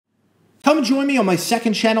Come join me on my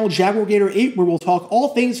second channel, Jaguar Gator 8, where we'll talk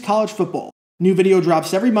all things college football. New video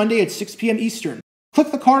drops every Monday at 6 p.m. Eastern.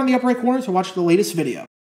 Click the card in the upper right corner to watch the latest video.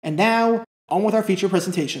 And now, on with our feature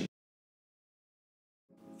presentation.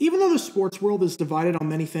 Even though the sports world is divided on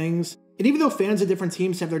many things, and even though fans of different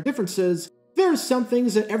teams have their differences, there are some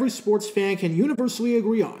things that every sports fan can universally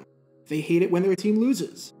agree on. They hate it when their team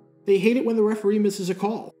loses. They hate it when the referee misses a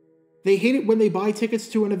call. They hate it when they buy tickets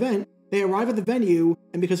to an event, they arrive at the venue,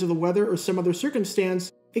 and because of the weather or some other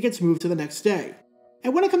circumstance, it gets moved to the next day.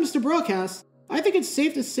 And when it comes to broadcasts, I think it's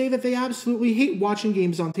safe to say that they absolutely hate watching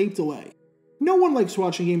games on tape delay. No one likes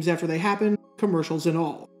watching games after they happen, commercials and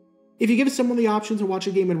all. If you give someone the option to watch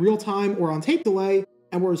a game in real time or on tape delay,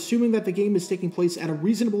 and we're assuming that the game is taking place at a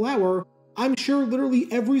reasonable hour, I'm sure literally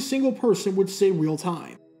every single person would say real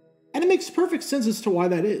time. And it makes perfect sense as to why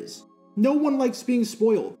that is. No one likes being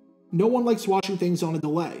spoiled. No one likes watching things on a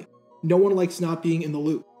delay. No one likes not being in the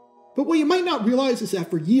loop. But what you might not realize is that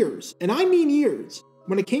for years, and I mean years,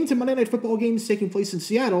 when it came to Monday Night Football games taking place in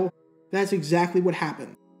Seattle, that's exactly what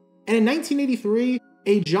happened. And in 1983,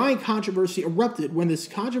 a giant controversy erupted when this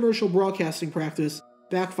controversial broadcasting practice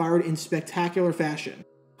backfired in spectacular fashion,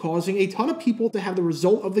 causing a ton of people to have the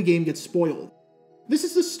result of the game get spoiled. This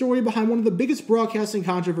is the story behind one of the biggest broadcasting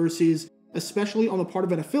controversies, especially on the part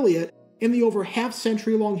of an affiliate, in the over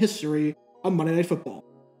half-century-long history of Monday Night Football.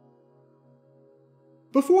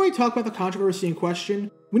 Before I talk about the controversy in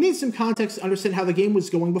question, we need some context to understand how the game was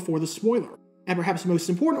going before the spoiler, and perhaps most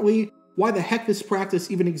importantly, why the heck this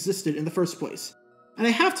practice even existed in the first place. And I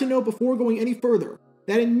have to note before going any further,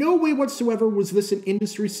 that in no way whatsoever was this an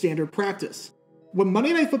industry standard practice. When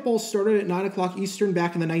Monday Night Football started at 9 o'clock Eastern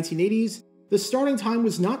back in the 1980s, the starting time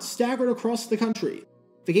was not staggered across the country.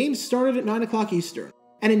 The game started at 9 o'clock Eastern,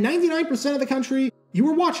 and in 99% of the country, you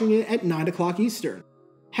were watching it at 9 o'clock Eastern.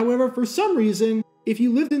 However, for some reason, if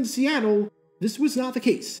you lived in Seattle, this was not the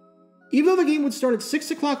case. Even though the game would start at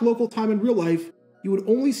 6 o'clock local time in real life, you would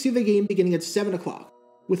only see the game beginning at 7 o'clock,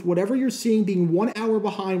 with whatever you're seeing being 1 hour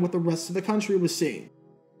behind what the rest of the country was seeing.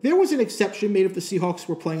 There was an exception made if the Seahawks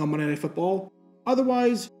were playing on Monday Night Football.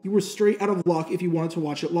 Otherwise, you were straight out of luck if you wanted to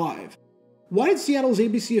watch it live. Why did Seattle's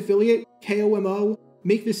ABC affiliate, KOMO,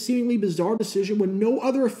 make this seemingly bizarre decision when no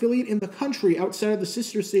other affiliate in the country outside of the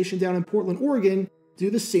sister station down in Portland, Oregon,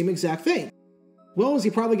 do the same exact thing? Well, as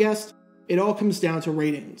you probably guessed, it all comes down to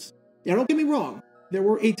ratings. Now don't get me wrong, there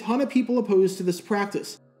were a ton of people opposed to this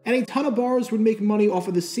practice, and a ton of bars would make money off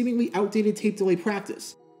of this seemingly outdated tape delay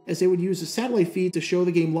practice, as they would use the satellite feed to show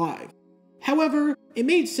the game live. However, it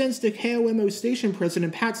made sense to KOMO station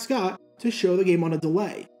president Pat Scott to show the game on a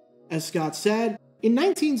delay. As Scott said, in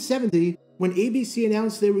 1970, when ABC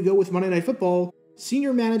announced they would go with Monday Night Football,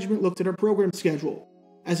 senior management looked at our program schedule.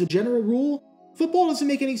 As a general rule, football doesn't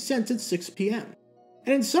make any sense at 6 p.m.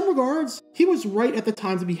 And in some regards, he was right at the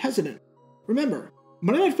time to be hesitant. Remember,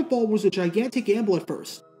 Monday Night Football was a gigantic gamble at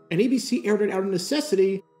first, and ABC aired it out of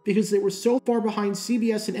necessity because they were so far behind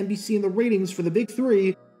CBS and NBC in the ratings for the big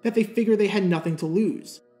three that they figured they had nothing to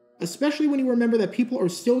lose. Especially when you remember that people are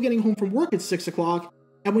still getting home from work at 6 o'clock,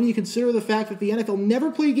 and when you consider the fact that the NFL never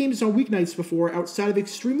played games on weeknights before outside of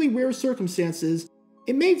extremely rare circumstances,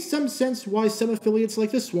 it made some sense why some affiliates like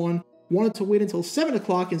this one wanted to wait until 7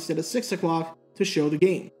 o'clock instead of 6 o'clock to show the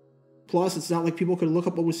game. Plus, it's not like people could look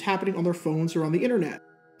up what was happening on their phones or on the internet,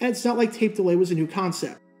 and it's not like tape delay was a new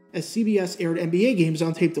concept, as CBS aired NBA games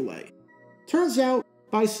on tape delay. Turns out,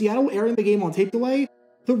 by Seattle airing the game on tape delay,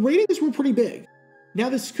 the ratings were pretty big. Now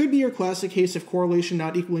this could be your classic case of correlation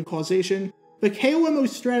not equaling causation, but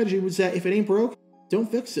KOMO's strategy was that if it ain't broke, don't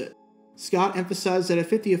fix it. Scott emphasized that it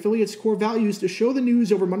fit the affiliate's core values to show the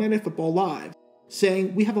news over Monday Night Football live,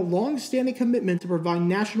 saying, "We have a long-standing commitment to provide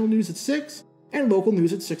national news at 6 and local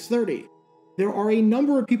news at 6:30. There are a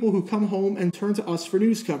number of people who come home and turn to us for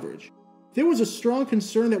news coverage. There was a strong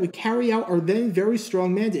concern that we carry out our then very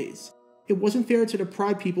strong mandates. It wasn't fair to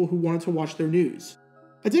deprive people who wanted to watch their news."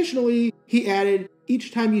 Additionally, he added,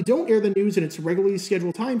 "Each time you don't air the news in its regularly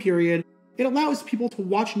scheduled time period, it allows people to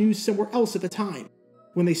watch news somewhere else at the time.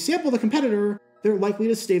 When they sample the competitor, they're likely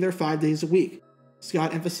to stay there 5 days a week."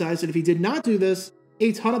 Scott emphasized that if he did not do this,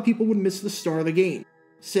 a ton of people would miss the start of the game,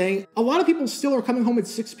 saying, "A lot of people still are coming home at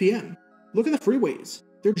 6 p.m. Look at the freeways.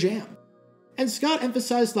 They're jammed." And Scott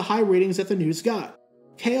emphasized the high ratings that the news got.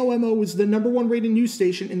 KOMO was the #1 rated news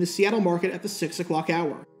station in the Seattle market at the 6 o'clock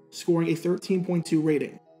hour, scoring a 13.2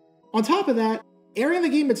 rating. On top of that, airing the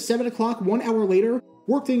game at 7 o'clock 1 hour later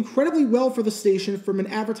worked incredibly well for the station from an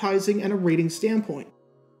advertising and a rating standpoint.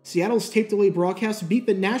 Seattle's tape delay broadcast beat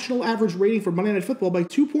the national average rating for Monday Night Football by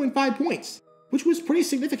 2.5 points, which was pretty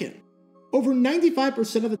significant. Over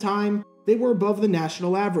 95% of the time, they were above the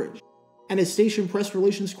national average. and as station press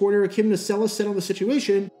relations coordinator Kim Nacella said on the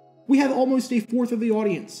situation, "We have almost a fourth of the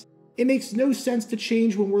audience. It makes no sense to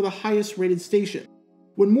change when we're the highest rated station.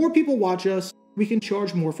 When more people watch us, we can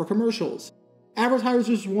charge more for commercials.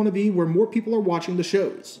 Advertisers want to be where more people are watching the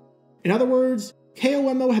shows." In other words,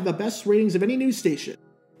 KOMO had the best ratings of any news station.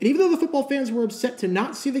 And even though the football fans were upset to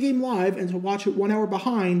not see the game live and to watch it 1 hour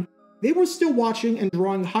behind, they were still watching and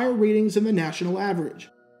drawing higher ratings than the national average.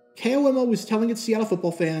 KOMO was telling its Seattle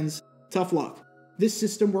football fans, "Tough luck. This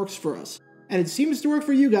system works for us, and it seems to work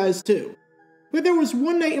for you guys too." But there was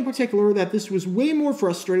one night in particular that this was way more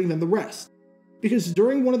frustrating than the rest. Because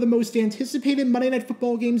during one of the most anticipated Monday Night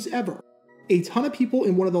Football games ever, a ton of people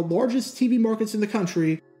in one of the largest TV markets in the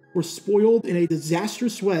country were spoiled in a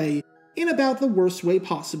disastrous way, in about the worst way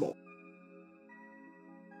possible.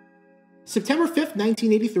 September 5th,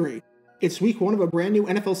 1983. It's week 1 of a brand new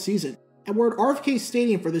NFL season, and we're at RFK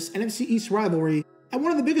Stadium for this NFC East rivalry, and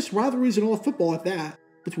one of the biggest rivalries in all of football at that,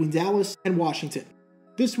 between Dallas and Washington.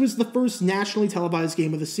 This was the first nationally televised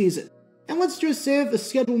game of the season, and let's just say that the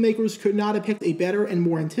schedule makers could not have picked a better and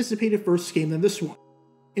more anticipated first game than this one.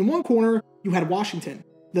 In one corner, you had Washington,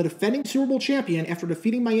 the defending Super Bowl champion after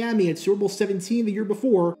defeating Miami at Super Bowl 17 the year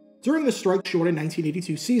before during the strike-shortened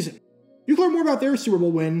 1982 season. You can learn more about their Super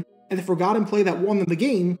Bowl win and the forgotten play that won them the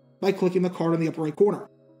game by clicking the card in the upper right corner.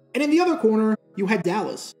 And in the other corner, you had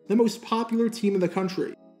Dallas, the most popular team in the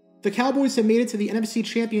country. The Cowboys have made it to the NFC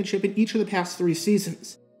Championship in each of the past 3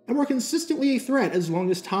 seasons, and were consistently a threat as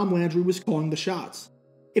long as Tom Landry was calling the shots.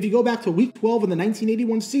 If you go back to Week 12 in the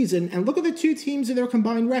 1981 season and look at the two teams and their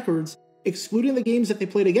combined records, excluding the games that they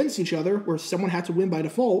played against each other, where someone had to win by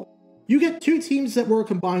default, you get two teams that were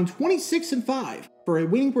combined 26-5 for a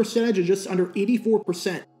winning percentage of just under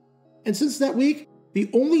 84%. And since that week, the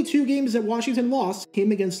only 2 games that Washington lost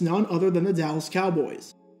came against none other than the Dallas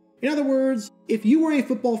Cowboys. In other words, if you were a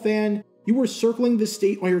football fan, you were circling this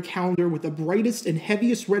date on your calendar with the brightest and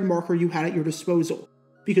heaviest red marker you had at your disposal,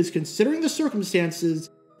 because considering the circumstances,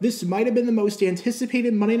 this might have been the most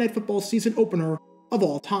anticipated Monday Night Football season opener of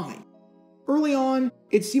all time. Early on,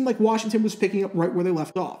 it seemed like Washington was picking up right where they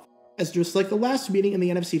left off, as just like the last meeting in the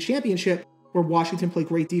NFC Championship, where Washington played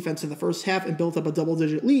great defense in the first half and built up a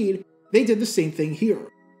double-digit lead, they did the same thing here.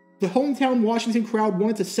 The hometown Washington crowd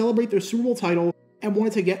wanted to celebrate their Super Bowl title and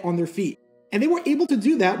wanted to get on their feet. And they were able to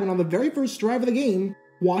do that when on the very first drive of the game,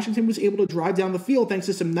 Washington was able to drive down the field thanks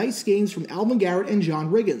to some nice gains from Alvin Garrett and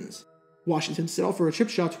John Riggins. Washington settled for a chip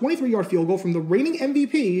shot 23-yard field goal from the reigning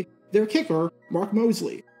MVP, their kicker, Mark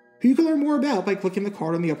Mosley, who you can learn more about by clicking the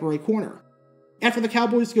card in the upper right corner. After the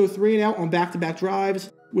Cowboys go 3-and-out on back-to-back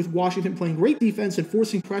drives, with Washington playing great defense and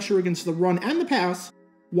forcing pressure against the run and the pass,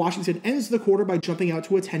 Washington ends the quarter by jumping out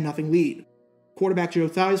to a 10-0 lead. Quarterback Joe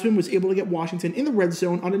Theismann was able to get Washington in the red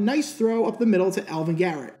zone on a nice throw up the middle to Alvin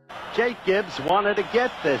Garrett. Jake Gibbs wanted to get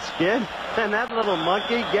this kid, and that little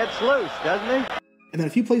monkey gets loose, doesn't he? And then a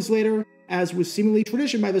few plays later, as was seemingly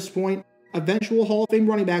tradition by this point, eventual Hall of Fame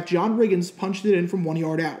running back John Riggins punched it in from 1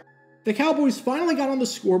 yard out. The Cowboys finally got on the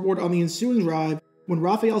scoreboard on the ensuing drive when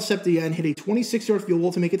Rafael Septien hit a 26-yard field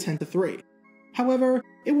goal to make it 10-3. However,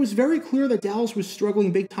 it was very clear that Dallas was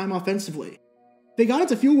struggling big time offensively. They got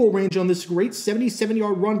into field goal range on this great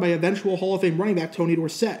 77-yard run by eventual Hall of Fame running back Tony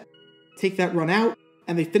Dorsett. Take that run out,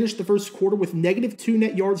 and they finished the first quarter with -2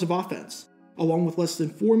 net yards of offense, along with less than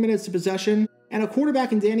 4 minutes of possession and a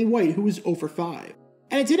quarterback in Danny White who was 0 for 5.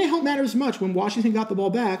 And it didn't help matters much when Washington got the ball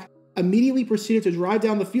back, immediately proceeded to drive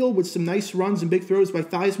down the field with some nice runs and big throws by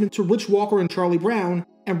Theismann to Rich Walker and Charlie Brown,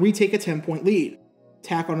 and retake a 10-point lead.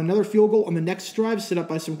 Tack on another field goal on the next drive set up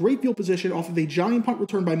by some great field position off of a giant punt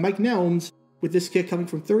return by Mike Nelms, with this kick coming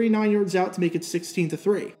from 39 yards out to make it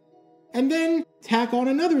 16-3. And then tack on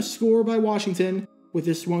another score by Washington, with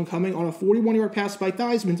this one coming on a 41-yard pass by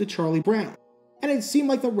Theismann to Charlie Brown. And it seemed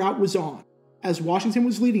like the route was on, as Washington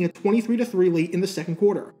was leading at 23-3 late in the second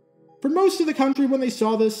quarter. For most of the country when they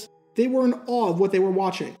saw this, they were in awe of what they were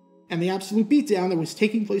watching, and the absolute beatdown that was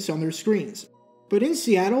taking place on their screens. But in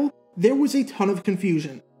Seattle, there was a ton of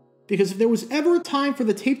confusion, because if there was ever a time for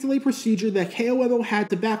the tape delay procedure that KOMO had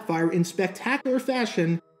to backfire in spectacular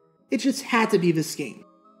fashion, it just had to be this game.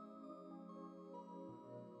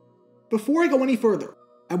 Before I go any further,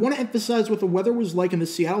 I want to emphasize what the weather was like in the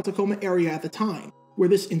Seattle-Tacoma area at the time where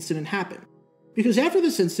this incident happened. Because after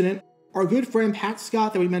this incident, our good friend Pat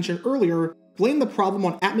Scott that we mentioned earlier blamed the problem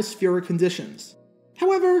on atmospheric conditions.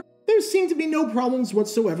 However, there seemed to be no problems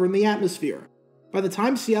whatsoever in the atmosphere. By the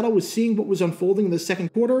time Seattle was seeing what was unfolding in the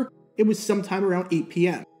second quarter, it was sometime around 8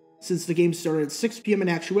 p.m., since the game started at 6 p.m. in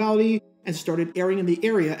actuality and started airing in the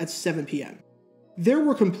area at 7 p.m. There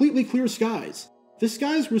were completely clear skies. The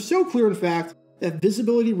skies were so clear, in fact, that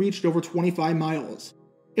visibility reached over 25 miles.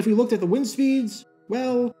 If we looked at the wind speeds,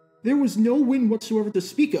 well, there was no wind whatsoever to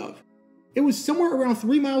speak of. It was somewhere around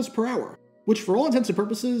 3 miles per hour, which for all intents and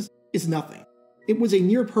purposes is nothing. It was a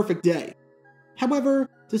near perfect day. However,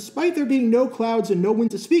 despite there being no clouds and no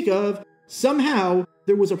wind to speak of, somehow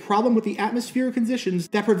there was a problem with the atmospheric conditions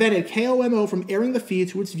that prevented KOMO from airing the feed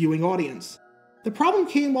to its viewing audience. The problem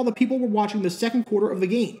came while the people were watching the second quarter of the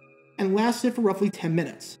game, and lasted for roughly 10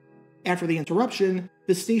 minutes. After the interruption,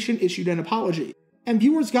 the station issued an apology, and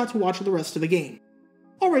viewers got to watch the rest of the game.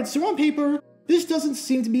 Alright, so on paper, this doesn't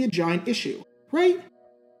seem to be a giant issue, right?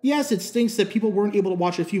 Yes, it stinks that people weren't able to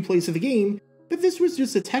watch a few plays of the game, but this was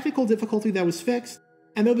just a technical difficulty that was fixed,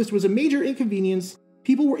 and though this was a major inconvenience,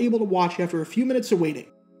 people were able to watch after a few minutes of waiting,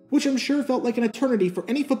 which I'm sure felt like an eternity for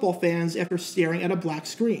any football fans after staring at a black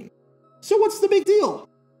screen. So what's the big deal?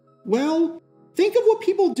 Well, think of what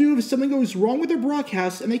people do if something goes wrong with their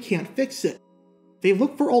broadcast and they can't fix it. They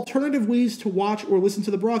look for alternative ways to watch or listen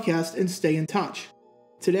to the broadcast and stay in touch.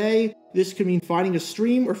 Today, this could mean finding a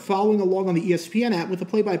stream or following along on the ESPN app with a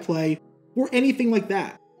play-by-play, or anything like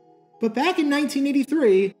that. But back in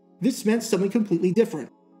 1983, this meant something completely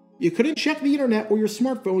different. You couldn't check the internet or your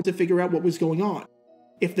smartphone to figure out what was going on.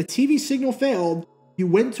 If the TV signal failed, you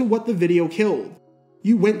went to what the video killed.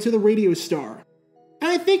 You went to the radio star.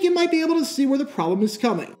 And I think you might be able to see where the problem is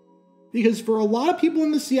coming. Because for a lot of people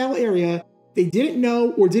in the Seattle area, they didn't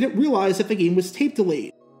know or didn't realize that the game was tape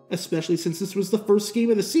delayed, especially since this was the first game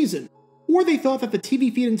of the season, or they thought that the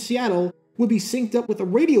TV feed in Seattle would be synced up with the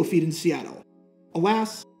radio feed in Seattle.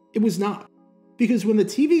 Alas, it was not. Because when the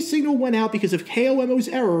TV signal went out because of KOMO's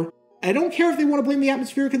error, I don't care if they want to blame the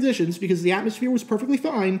atmospheric conditions because the atmosphere was perfectly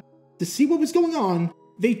fine, to see what was going on,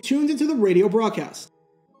 they tuned into the radio broadcast.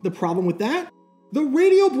 The problem with that? The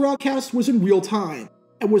radio broadcast was in real time,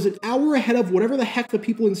 and was an hour ahead of whatever the heck the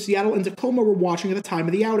people in Seattle and Tacoma were watching at the time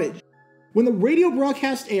of the outage. When the radio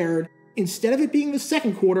broadcast aired, instead of it being the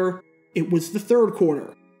second quarter, it was the third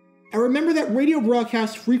quarter. I remember that radio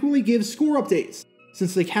broadcasts frequently give score updates,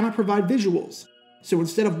 since they cannot provide visuals. So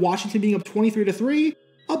instead of Washington being up 23-3,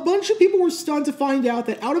 a bunch of people were stunned to find out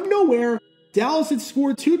that out of nowhere, Dallas had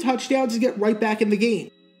scored 2 touchdowns to get right back in the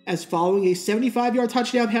game, as following a 75-yard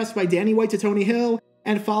touchdown pass by Danny White to Tony Hill,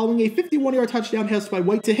 and following a 51-yard touchdown pass by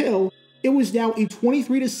White to Hill, it was now a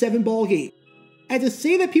 23-7 ball game. And to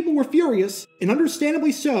say that people were furious, and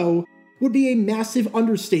understandably so, would be a massive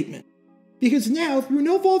understatement. Because now, through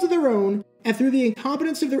no fault of their own, and through the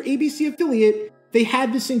incompetence of their ABC affiliate, they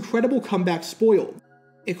had this incredible comeback spoiled.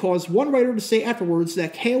 It caused one writer to say afterwards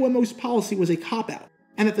that KOMO's policy was a cop-out,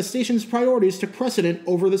 and that the station's priorities took precedent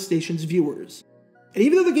over the station's viewers. And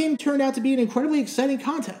even though the game turned out to be an incredibly exciting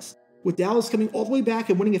contest, with Dallas coming all the way back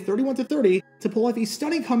and winning it 31-30 to pull off a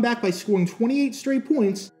stunning comeback by scoring 28 straight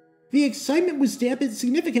points, the excitement was dampened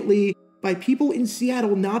significantly by people in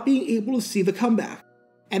Seattle not being able to see the comeback,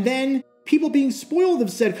 and then people being spoiled of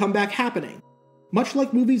said comeback happening. Much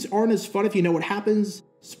like movies aren't as fun if you know what happens,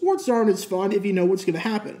 sports aren't as fun if you know what's going to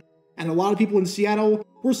happen, and a lot of people in Seattle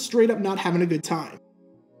were straight up not having a good time.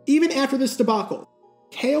 Even after this debacle,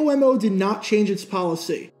 KOMO did not change its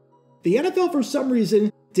policy. The NFL, for some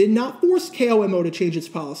reason, did not force KOMO to change its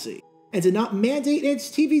policy, and did not mandate in its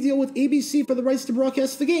TV deal with ABC for the rights to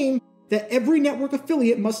broadcast the game that every network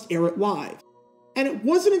affiliate must air it live. And it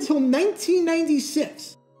wasn't until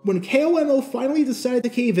 1996 when KOMO finally decided to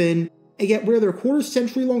cave in and get rid of their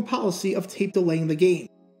quarter-century-long policy of tape delaying the game,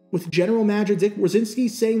 with General Manager Dick Wierzynski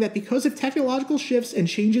saying that because of technological shifts and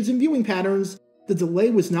changes in viewing patterns, the delay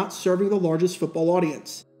was not serving the largest football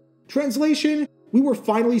audience. Translation, we were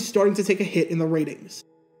finally starting to take a hit in the ratings.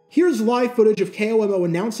 Here's live footage of KOMO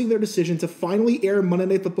announcing their decision to finally air Monday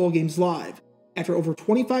Night Football games live, after over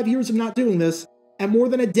 25 years of not doing this, and more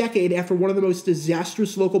than a decade after one of the most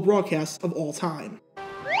disastrous local broadcasts of all time.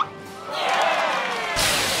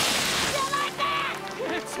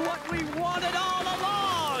 It's what we wanted all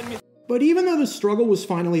along! But even though the struggle was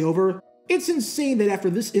finally over, it's insane that after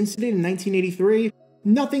this incident in 1983,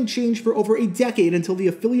 nothing changed for over a decade until the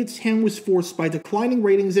affiliate's hand was forced by declining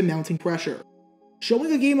ratings and mounting pressure.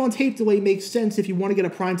 Showing a game on tape delay makes sense if you want to get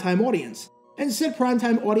a primetime audience, and said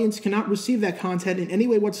primetime audience cannot receive that content in any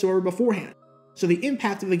way whatsoever beforehand, so the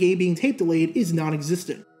impact of the game being tape delayed is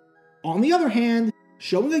non-existent. On the other hand,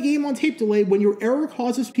 showing a game on tape delay when your error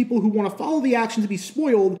causes people who want to follow the action to be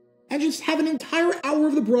spoiled and just have an entire hour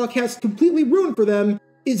of the broadcast completely ruined for them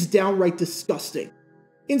is downright disgusting.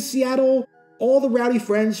 In Seattle, all the rowdy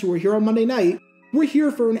friends who were here on Monday night were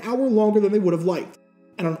here for an hour longer than they would have liked,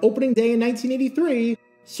 and on opening day in 1983,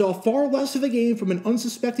 saw far less of the game from an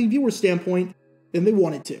unsuspecting viewer standpoint than they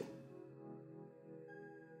wanted to.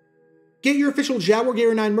 Get your official Jaguar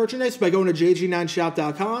Gator 9 merchandise by going to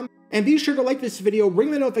jg9shop.com, and be sure to like this video,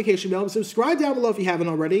 ring the notification bell, and subscribe down below if you haven't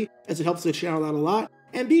already, as it helps the channel out a lot.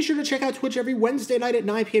 And be sure to check out Twitch every Wednesday night at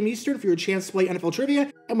 9 p.m. Eastern for your chance to play NFL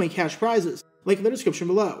Trivia and win cash prizes. Link in the description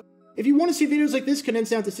below. If you want to see videos like this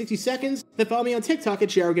condensed down to 60 seconds, then follow me on TikTok at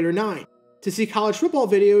JaguarGator9. To see college football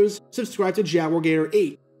videos, subscribe to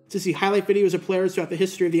JaguarGator8. To see highlight videos of players throughout the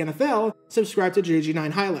history of the NFL, subscribe to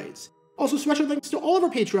JG9 Highlights. Also, special thanks to all of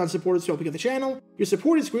our Patreon supporters helping out the channel. Your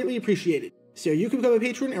support is greatly appreciated. So you can become a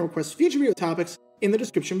patron and request future video topics in the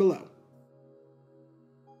description below.